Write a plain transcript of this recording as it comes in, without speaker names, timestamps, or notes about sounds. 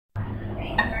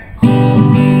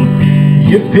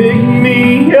You pick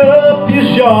me up, you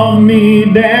shot me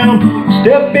down,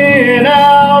 stepping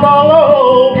out all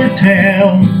over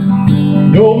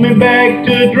town. Drove me back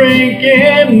to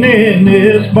drinking in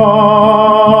this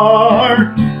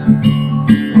bar.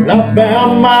 I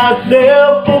found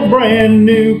myself a brand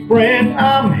new friend.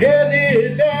 I'm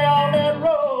headed down that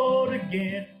road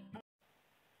again.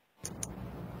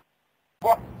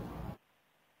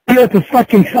 You have to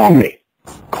fucking tell me.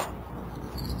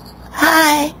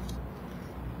 Hi.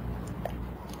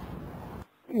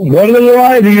 What little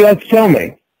lie do you have to tell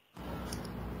me?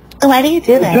 Why do you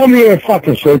do this? Tell me you're a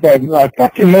fucking sleep. I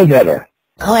fucking know better.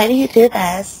 Why do you do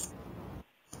this?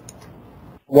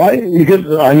 Why? Because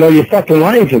I know you're fucking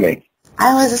lying to me.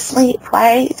 I was asleep.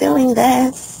 Why are you doing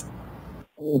this?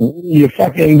 You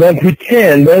fucking don't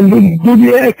pretend. Don't do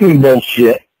the acting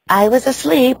bullshit. I was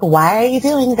asleep. Why are you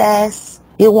doing this?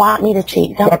 You want me to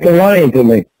cheat, don't Fucking lying to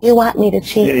me. you? Want me to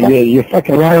cheat? You're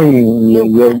fucking lying.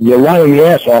 You're lying your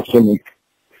ass off to me.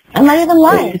 I'm not even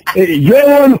lying. You're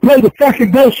the one who played the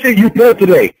fucking bullshit you played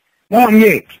today. Not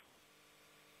me.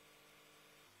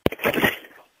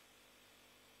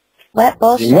 What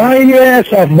bullshit? You're lying your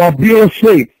ass off about being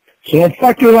asleep. So don't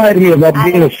fucking lie to me about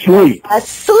being asleep.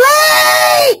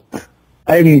 Asleep!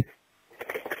 I mean,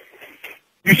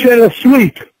 you said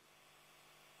asleep.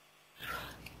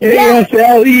 Yes.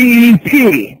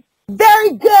 A-S-L-E-E-P.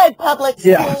 Very good, public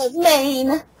school Yeah. of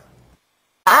Maine.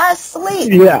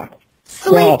 Asleep. Yeah.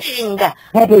 Sleeping. Well,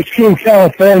 Public School,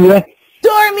 California.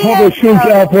 Dormio. Public School,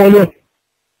 California.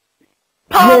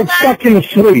 Paula. You're fucking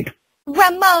asleep.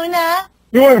 Ramona.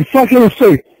 You're fucking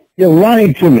asleep. You're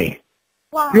lying to me.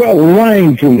 Why? You're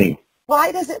lying to me.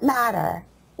 Why does it matter?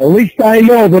 At least I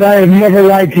know that I have never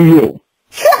lied to you.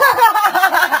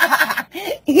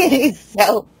 He's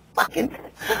so fucking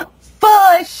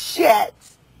full of shit.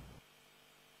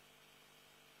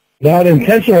 Not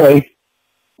intentionally.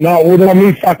 Not without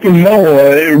me fucking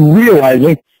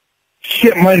realizing.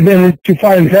 Shit might have been too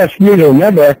far and past me to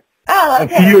remember. Oh,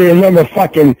 If okay. you remember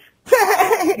fucking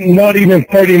not even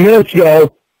 30 minutes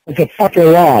ago, it's a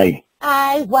fucking lie.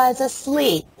 I was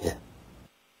asleep.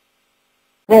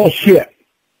 Full of shit.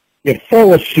 You're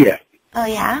full of shit. Oh,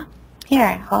 yeah?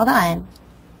 Here, hold on.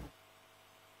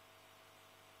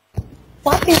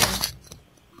 Fucking...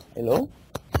 Hello?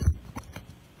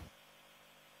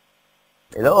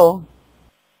 Hello?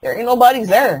 There ain't nobody's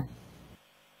there.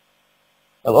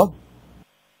 Hello?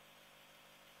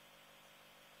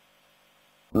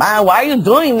 Man, why are you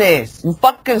doing this? You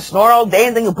fucking snore all day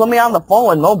and then you put me on the phone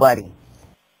with nobody.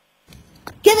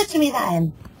 Give it to me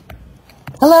then.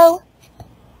 Hello?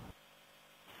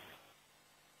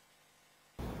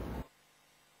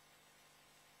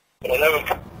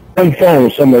 I'm phone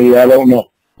with somebody I don't know.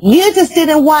 You just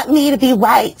didn't want me to be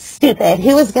right, stupid.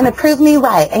 He was going to prove me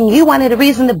right, and you wanted a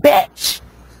reason to bitch.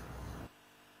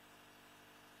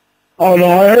 Oh no,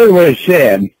 I heard what he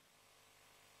said.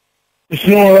 You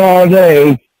snore all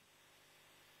day.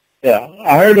 Yeah,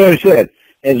 I heard what he said.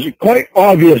 It's quite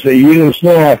obvious that you didn't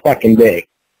snore all fucking day.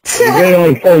 You get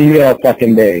on the phone all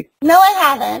fucking day. No, I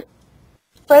haven't.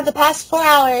 For the past 4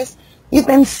 hours, you've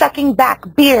been sucking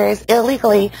back beers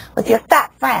illegally with your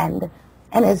fat friend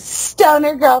and his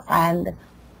stoner girlfriend.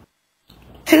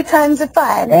 2 tons of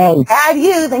fun. Add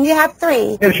you, then you have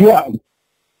 3. Guess what?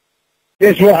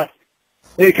 Guess what?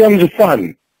 Here comes the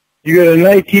fun. You got a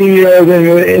 19-year-old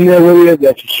in there with you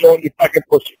that's showing you fucking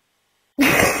pussy.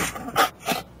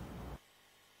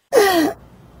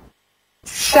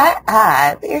 Shut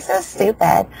up. You're so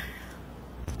stupid.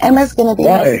 Emma's going to be...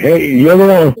 Hey, you're the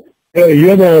one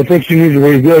who thinks you need to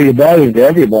reveal your body to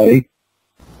everybody.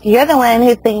 You're the one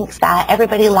who thinks that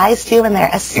everybody lies to you when they're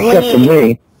asleep. Except for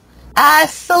me.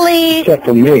 Asleep. Except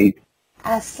for me.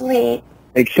 Asleep.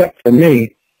 Except for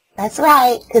me. That's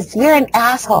right, because you're an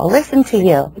asshole. Listen to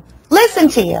you. Listen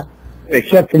to you.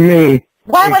 Except for me.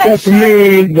 Why would Except for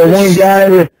me, the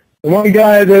one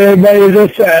guy that everybody is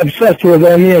obsessed with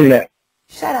on the internet.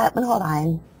 Shut up and hold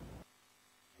on.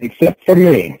 Except for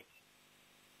me.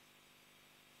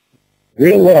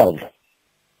 Real love.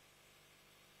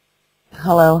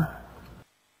 Hello.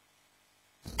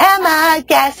 Emma,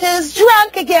 guess who's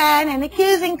drunk again and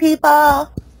accusing people?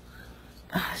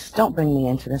 Just don't bring me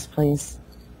into this, please.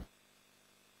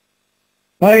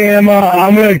 Hi, Emma.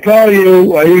 I'm going to call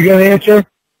you. Are you going to answer?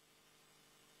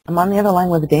 I'm on the other line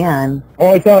with Dan.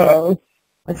 Oh, I thought.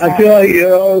 What's I that?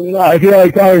 feel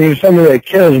like talking to somebody that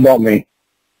cares about me.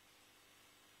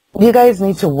 You guys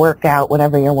need to work out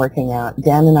whatever you're working out.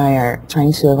 Dan and I are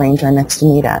trying to arrange our next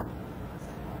meetup.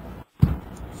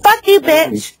 Fuck you,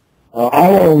 bitch. I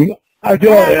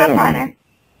feel like I'll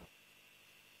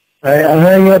I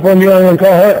hang up on you and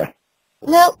call her.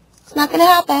 Nope. It's not gonna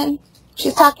happen.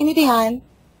 She's talking to Dion.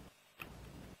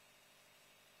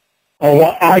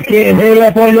 Oh, I can't hang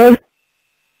up on you?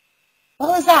 What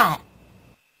was that?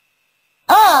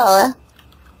 Oh!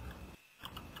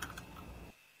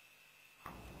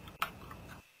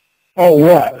 Oh,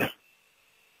 what?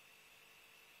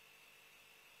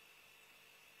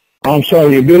 I'm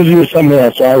sorry, you're busy with something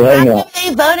else, so I'll hang up.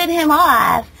 They voted him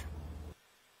off.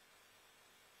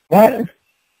 What?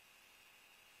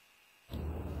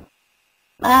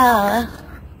 Oh.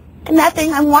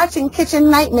 Nothing. I'm watching Kitchen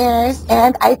Nightmares,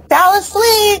 and I fell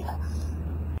asleep.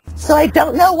 So I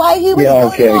don't know why he was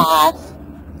voted off.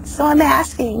 So I'm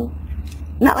asking.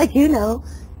 Not like you know.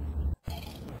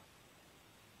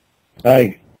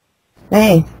 Hi.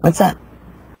 Hey, what's up?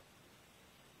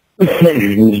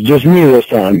 It's just me this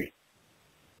time.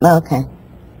 Oh, okay.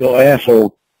 The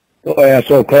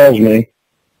asshole calls me.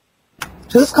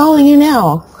 Who's calling you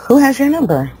now? Who has your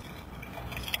number?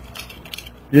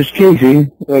 Just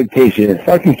Casey. Casey.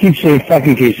 Fucking keep saying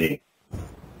fucking Casey.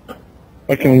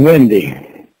 Fucking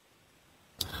Wendy.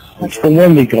 That's the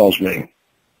Wendy calls me.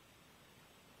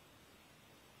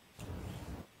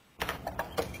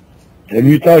 Have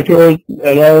you talked to her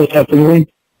at all this afternoon?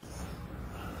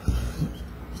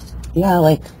 Yeah,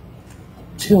 like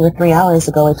 2 or 3 hours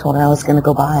ago I told her I was going to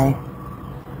go by.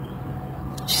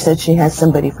 She said she has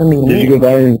somebody for me to meet. Did you go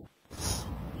by and...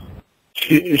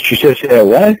 She said she had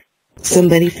what?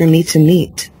 Somebody for me to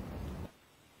meet.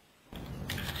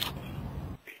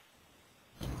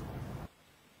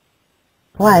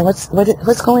 Why? What's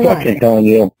going on? Fucking telling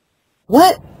you.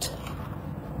 What?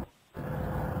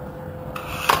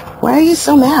 Why are you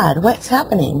so mad? What's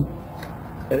happening?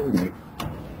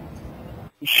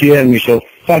 She had me so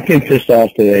fucking pissed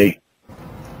off today.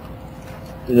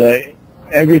 Like,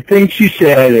 everything she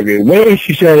said, every way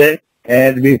she said it,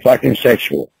 had to be fucking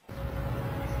sexual.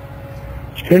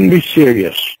 She couldn't be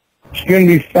serious. She couldn't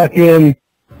be fucking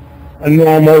a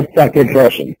normal fucking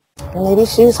person. Maybe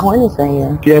she was horny for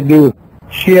you.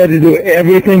 She had to do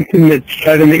everything to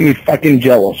try to make me fucking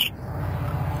jealous.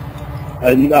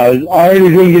 I was already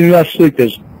didn't get enough sleep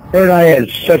because her and I had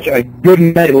such a good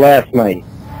night last night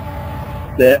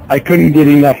that I couldn't get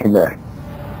enough of her.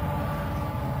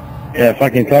 And I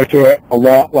fucking talked to her a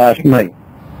lot last night.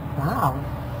 Wow.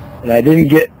 And I didn't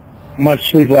get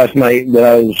much sleep last night that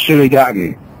I should have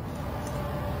gotten.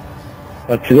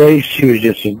 But today she was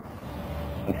just a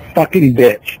fucking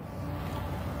bitch.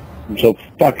 I'm so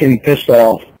fucking pissed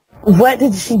off. What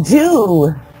did she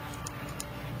do?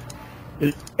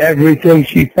 Everything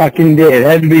she fucking did. It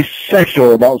had to be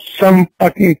sexual about some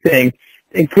fucking thing,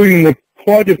 including the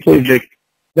quadriplegic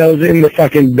that was in the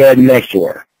fucking bed next to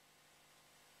her.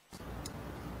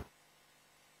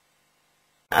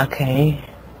 Okay.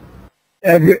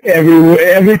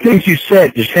 Everything she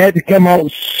said just had to come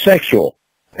out sexual.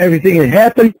 Everything that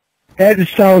happened had to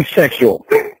sound sexual.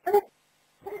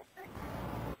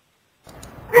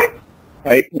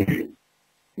 Right?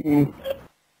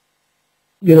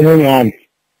 Get hang on.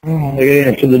 I gotta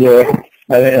answer the door.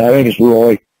 I think it's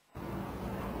Roy.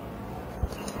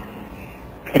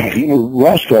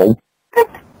 Roscoe.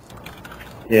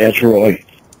 Yeah, it's Roy.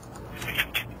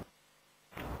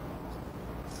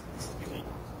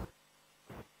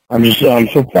 I'm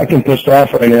so fucking pissed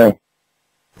off right now.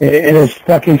 And it's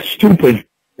fucking stupid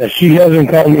that she hasn't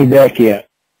called me back yet.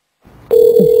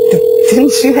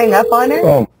 Didn't you hang up on her?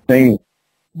 Oh, thing.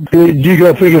 Did you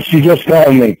go figure she just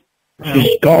called me?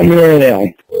 She's calling me right now.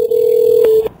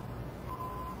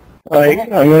 Alright, I'm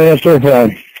gonna answer her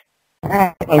phone.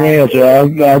 Alright, I'm gonna answer.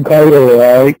 I'll call you later,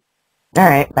 alright?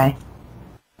 Alright, bye.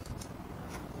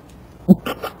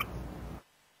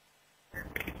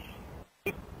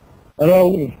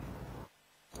 Hello?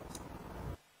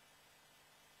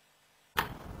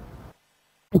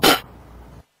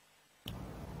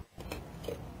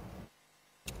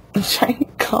 I'm trying to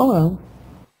call him.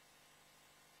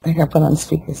 I gotta put on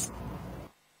speakers.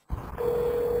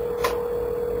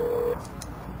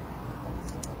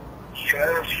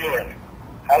 Sure.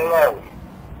 Hello?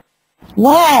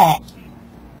 What?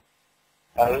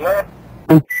 Hello?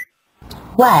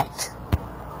 What?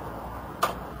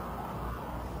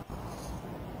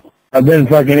 I've been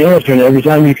fucking answering every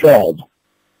time you called.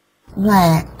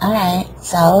 What? Alright,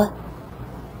 so?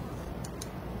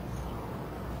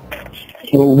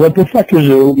 Well, what the fuck is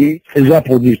up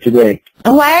with you today?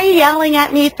 Why are you yelling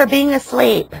at me for being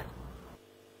asleep?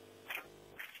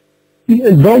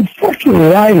 Don't fucking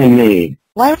lie to me.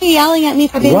 Why are you yelling at me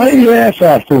for being Lie asleep? your ass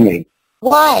off to me.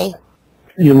 Why?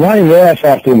 You're lying your ass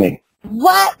off to me.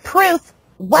 What proof?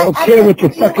 What I don't care what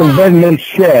your fucking bedman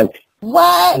says.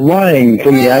 What? Lying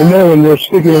to me. I know when you're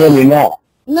speaking to me now.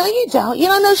 No, you don't. You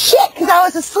don't know shit because I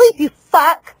was asleep, you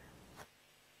fuck.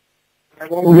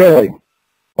 Really?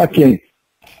 Fucking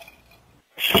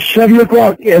 7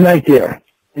 o'clock at night there,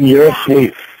 and you're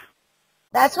asleep.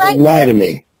 That's right. Don't lie to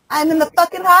me. I'm in the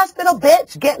fucking hospital,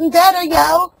 bitch. Getting better,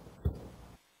 yo.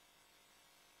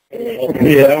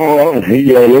 Yeah, well,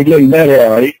 yeah, you're getting better,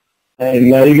 all right. And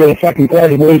now you got a fucking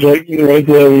quiet voice right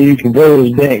there where you can blow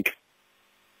his dink.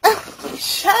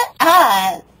 Shut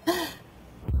up.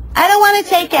 I don't want to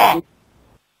take it.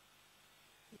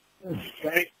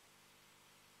 Okay.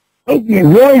 Okay,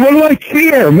 Roy, what do I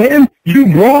care, man?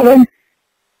 You brought him.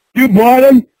 You bought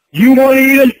him. You want to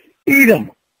eat him? Eat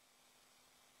him.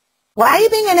 Why are you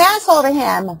being an asshole to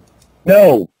him?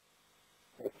 No.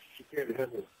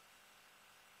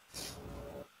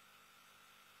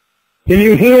 Can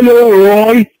you handle it,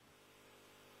 Roy?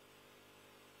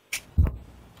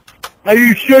 Are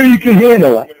you sure you can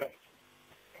handle it?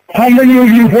 How many of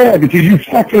you had? Because you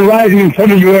fucking lied and told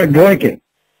me you weren't drinking.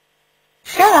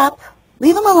 Shut up.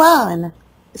 Leave him alone.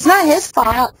 It's not his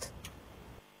fault.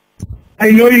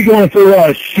 I know you're going through a lot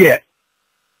of shit.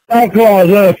 Alcohol is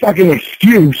not a fucking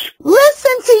excuse.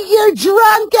 Listen to your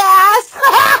drunk ass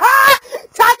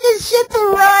talking shit to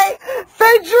Roy for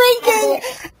drinking.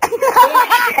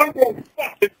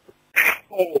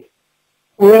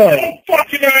 Roy.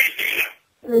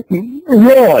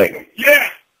 Roy. Yeah.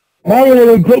 Why would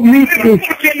they put me through?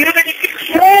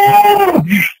 Oh,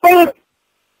 you fuck.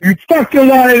 You fucking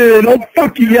lied to me. Don't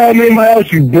fucking yell at me in my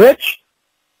house, you bitch.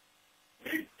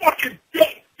 You fucking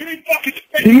bitch. You fucking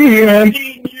Can you hear him?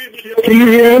 Can you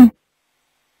hear him?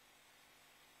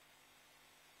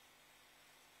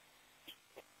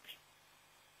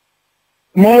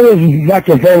 Mama's not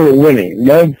going to call her Winnie,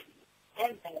 no?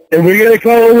 If we're going to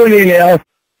call her Winnie now,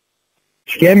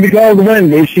 she can't be called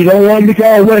Wendy. She don't want to be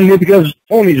called Wendy because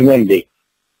Tony's Wendy.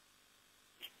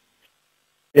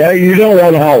 Yeah, you don't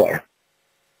want to holler.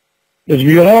 Because if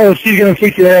you holler, she's going to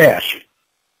kick your ass.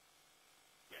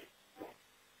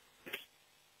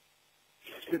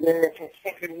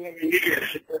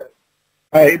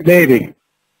 All right, baby.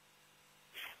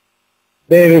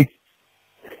 Baby.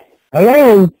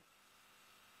 Hello?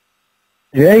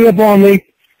 You hang up on me.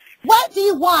 What do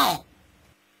you want?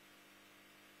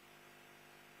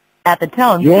 At the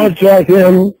tone, You want to talk to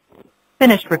him?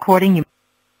 finished recording. You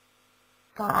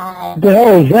God. What the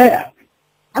hell is that?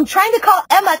 I'm trying to call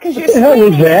Emma because you're What the hell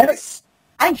screaming. was that?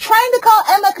 I'm trying to call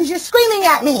Emma because you're screaming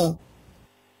at me.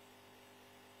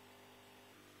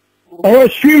 I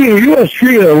was screaming at you. I was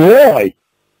screaming at Roy.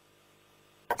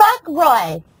 Fuck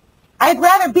Roy. I'd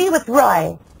rather be with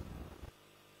Roy.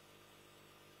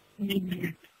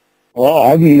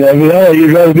 Well, I mean,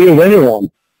 you'd rather be with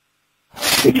anyone.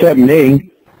 Except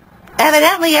me.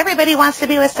 Evidently, everybody wants to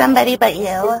be with somebody but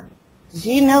you.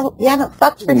 You know, you haven't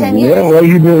fucked for 10 years. Yeah, well,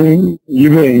 you've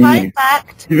been I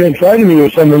fucked. trying to be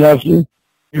with someone else. You've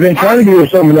been trying to be with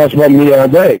someone else about me all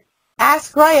day.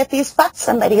 Ask Roy if he's fucked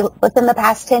somebody within the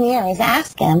past 10 years.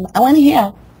 Ask him. I want to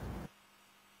hear.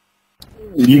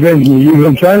 You've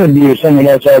been trying to be with someone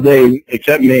else all day,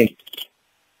 except me.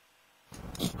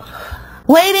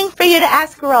 Waiting for you to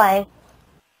ask Roy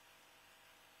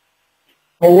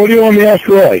Well, what do you want me to ask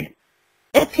Roy?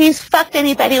 if he's fucked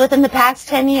anybody within the past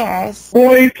 10 years.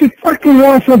 Boy, if you fucking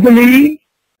want something to eat,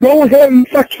 go ahead and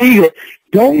fucking eat it.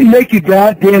 Don't make a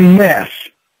goddamn mess.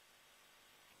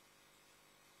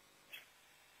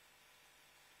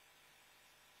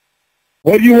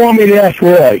 What do you want me to ask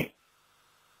Roy?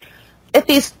 If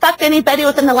he's fucked anybody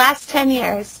within the last 10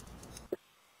 years.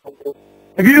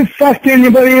 Have you fucked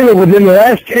anybody within the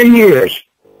last 10 years?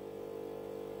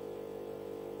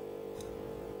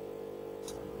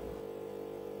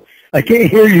 I can't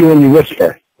hear you when you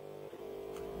whisper.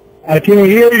 I can't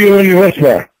hear you when you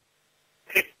whisper.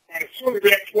 As soon as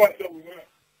that's what the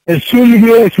As soon as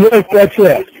you whisper, that's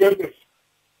it. goodness.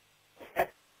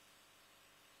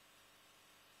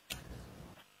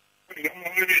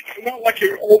 It's not like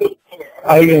your oldest brother.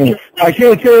 I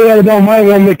can't tell you that about my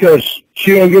woman because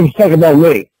she don't give a fuck about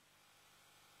me.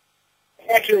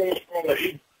 Not your oldest brother.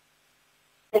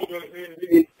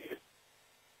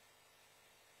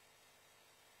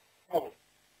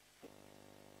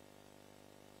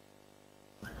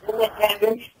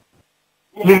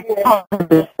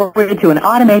 forwarded to an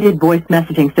automated voice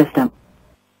messaging system.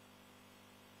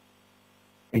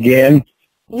 Again?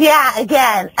 Yeah,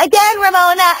 again. Again,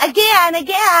 Ramona.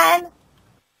 Again.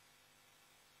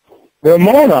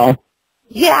 Ramona?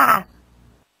 Yeah.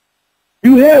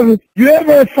 You have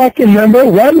her fucking number?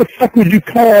 Why the fuck would you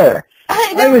call her?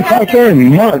 I haven't talked to her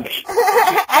in months.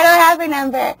 I don't have her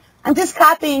number. I'm just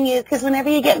copying you because whenever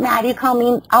you get mad, you call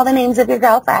me all the names of your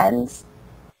girlfriends.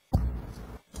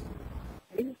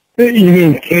 You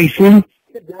mean Casey?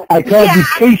 I called you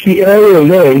Casey earlier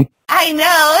today. I know,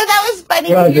 that was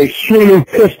funny. I was extremely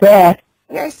pissed off.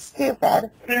 You're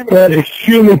stupid. I was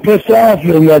extremely pissed off,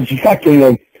 and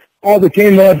fucking, all that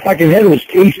came to my fucking head was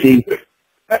Casey.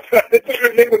 That's her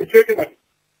name was chicken.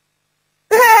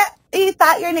 You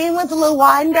thought your name was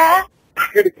Lawanda?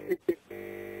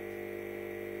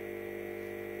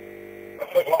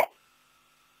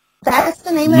 That's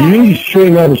the name of You need to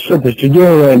straighten out the shit that you're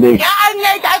doing, Wendy.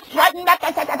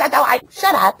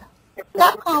 Shut up.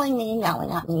 Stop calling me and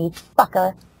yelling at me, you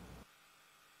fucker.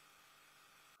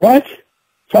 What?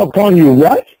 Stop calling you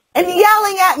what? And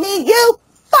yelling at me, you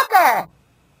fucker!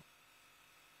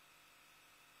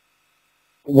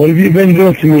 What have you been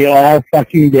doing to me all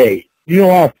fucking day? You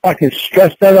know how fucking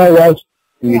stressed out I was?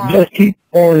 And you just keep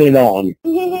pouring it on.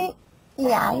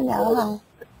 Yeah, I know, huh?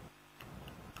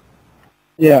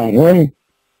 Yeah, well,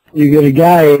 you got a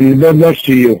guy in the bed next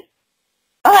to you.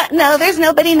 No, there's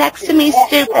nobody next to me,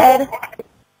 stupid.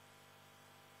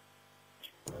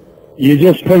 You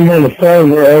just put him on the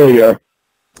phone earlier.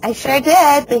 I sure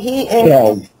did, but he is...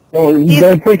 Yeah,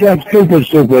 don't think I'm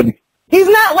stupid. He's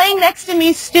not laying next to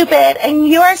me, stupid, and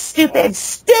you're stupid.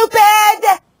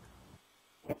 Stupid!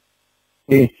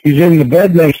 He's in the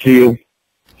bed next to you.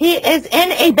 He is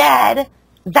in a bed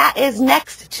that is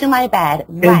next to my bed,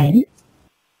 right?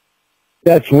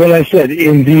 That's what I said.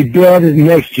 In the bed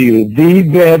next to you. The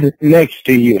bed next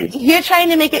to you. You're trying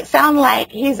to make it sound like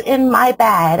he's in my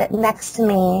bed next to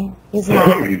me. He's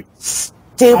not.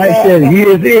 Stupid. I said he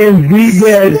is in the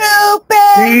bed.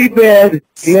 Stupid. The bed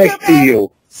next to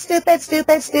you.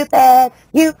 Stupid.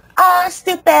 You are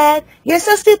stupid. You're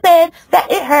so stupid that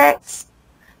it hurts.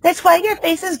 That's why your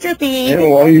face is droopy. Yeah,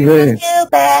 well, you're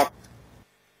stupid.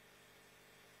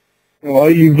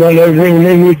 Well, you've done everything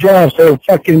in your job so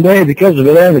fucking day because of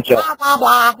it, haven't you? Blah, blah,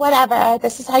 blah, whatever.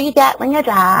 This is how you get when you're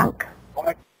drunk.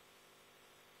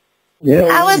 Yeah,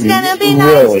 I was going to be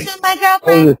nice to my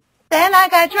girlfriend, then I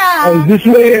got drunk.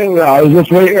 I was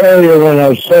this way earlier when I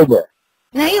was sober.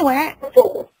 No, you weren't.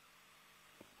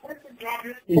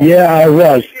 Yeah, I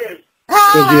was.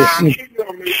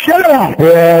 Shut up,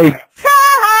 Ray. Ha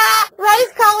ha!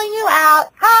 Ray's calling you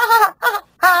out. Ha ha ha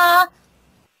ha!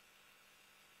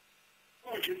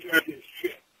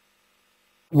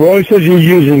 Roy says you're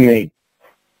using me.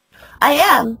 I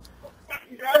am.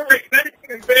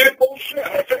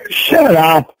 Shut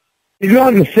up. He's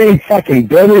not in the same fucking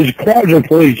bed. He's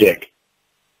quadriplegic.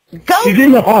 He's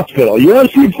in the hospital. You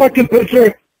want to see a fucking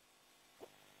picture?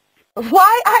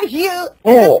 Why are you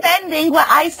defending what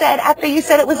I said after you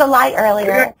said it was a lie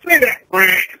earlier?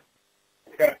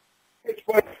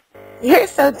 You're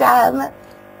so dumb.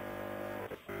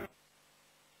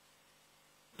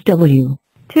 W.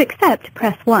 To accept,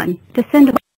 press 1. To send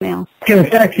a voicemail.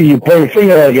 Get back to you. Point your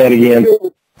finger at that again.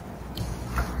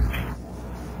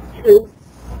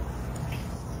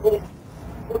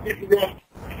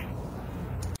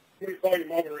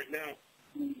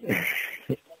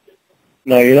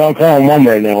 No, you don't call Mom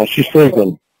right now. She's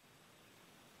sleeping.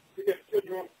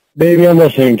 Baby, I'm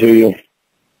listening to you.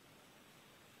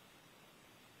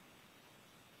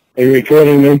 Are you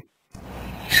recording me?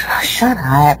 Shut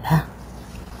up.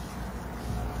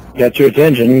 Got your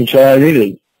attention. That's all I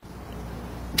needed.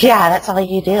 Yeah, that's all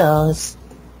you do is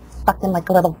fucking like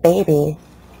a little baby.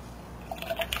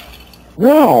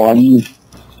 No,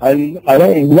 I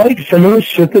don't like some of the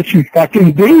shit that you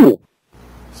fucking do.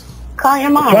 Call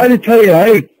your mom. I tried to tell you,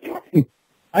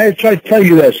 I tried to tell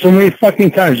you that so many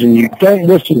fucking times, and you don't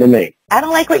listen to me. I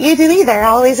don't like what you do either.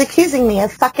 Always accusing me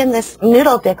of fucking this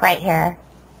noodle dick right here.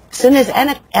 As soon as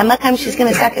Emma comes, she's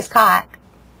gonna suck his cock.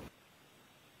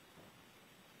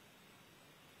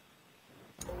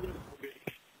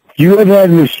 You have had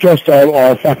me stressed out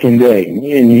all fucking day, and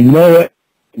you know it.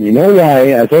 You know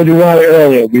why? I told you why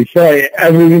earlier, before I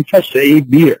ever even touched the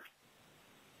 8 beer.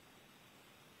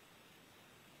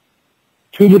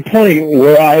 To the point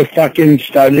where I fucking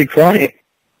started crying.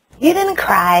 You didn't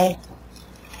cry.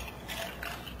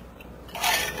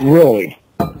 Really.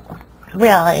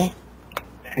 Really?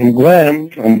 I'm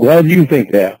glad you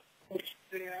think that.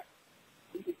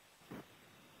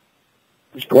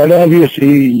 It's quite obvious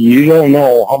you don't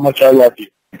know how much I love you.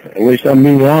 At least I'm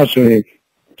being honest with you,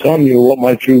 telling you what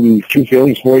my true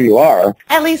feelings for you are.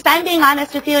 At least I'm being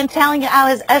honest with you and telling you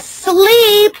I was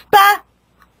asleep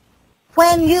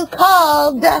when you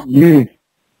called. You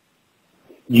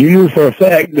knew for a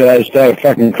fact that I started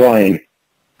fucking crying.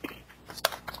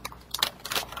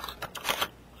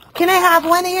 Can I have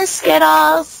one of your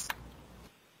Skittles?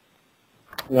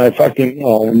 And I fucking,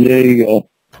 oh, there you go.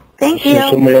 Thank you.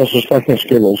 Somebody else's fucking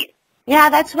Skittles. Yeah,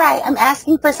 that's right. I'm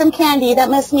asking for some candy. That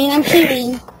must mean I'm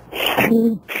cheating.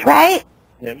 Right?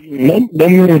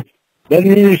 Doesn't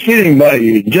mean you're cheating, but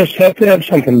you just have to have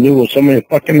something to do with somebody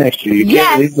fucking next to you. You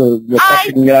can't leave the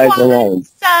fucking guys alone.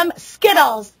 Some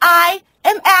Skittles. I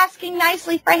am asking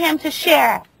nicely for him to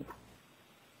share.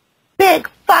 Big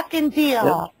fucking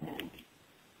deal. Yep.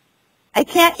 I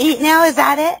can't eat now, is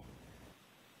that it?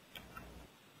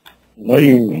 Well,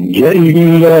 you can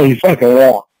eat all you fucking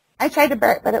want. I tried to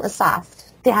burp, but it was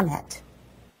soft. Damn it.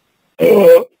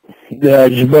 Yeah, I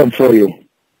just burped for you.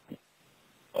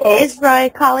 Is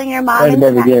Roy calling your mom and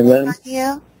tattling on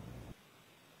you?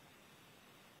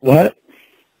 What?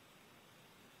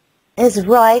 Is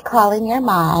Roy calling your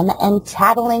mom and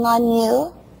tattling on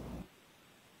you?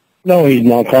 No, he's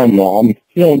not calling mom.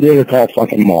 You don't dare to call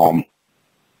fucking mom.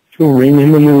 She'll ring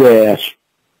him in the ass.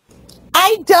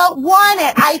 I don't want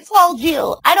it. I told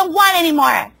you. I don't want any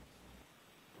more.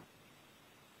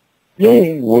 You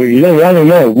don't want to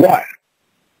know what?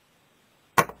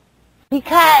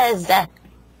 Because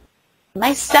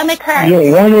my stomach hurts.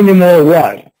 You don't want any more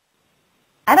what?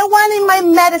 I don't want any of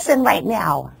my medicine right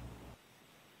now.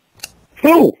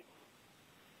 Who?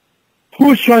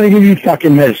 Who's trying to give you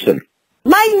fucking medicine?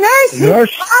 My nurse,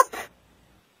 nurse? You fuck.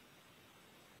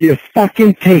 You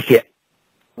fucking take it.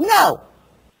 No.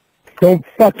 Don't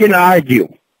fucking argue.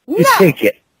 You No. take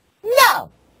it. No.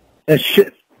 That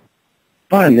shit.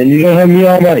 Fine, then you don't have me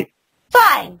all night.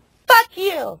 Fine. Fuck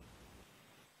you.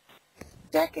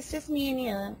 Dirk, it's just me and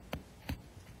you.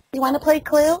 You want to play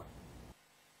Clue?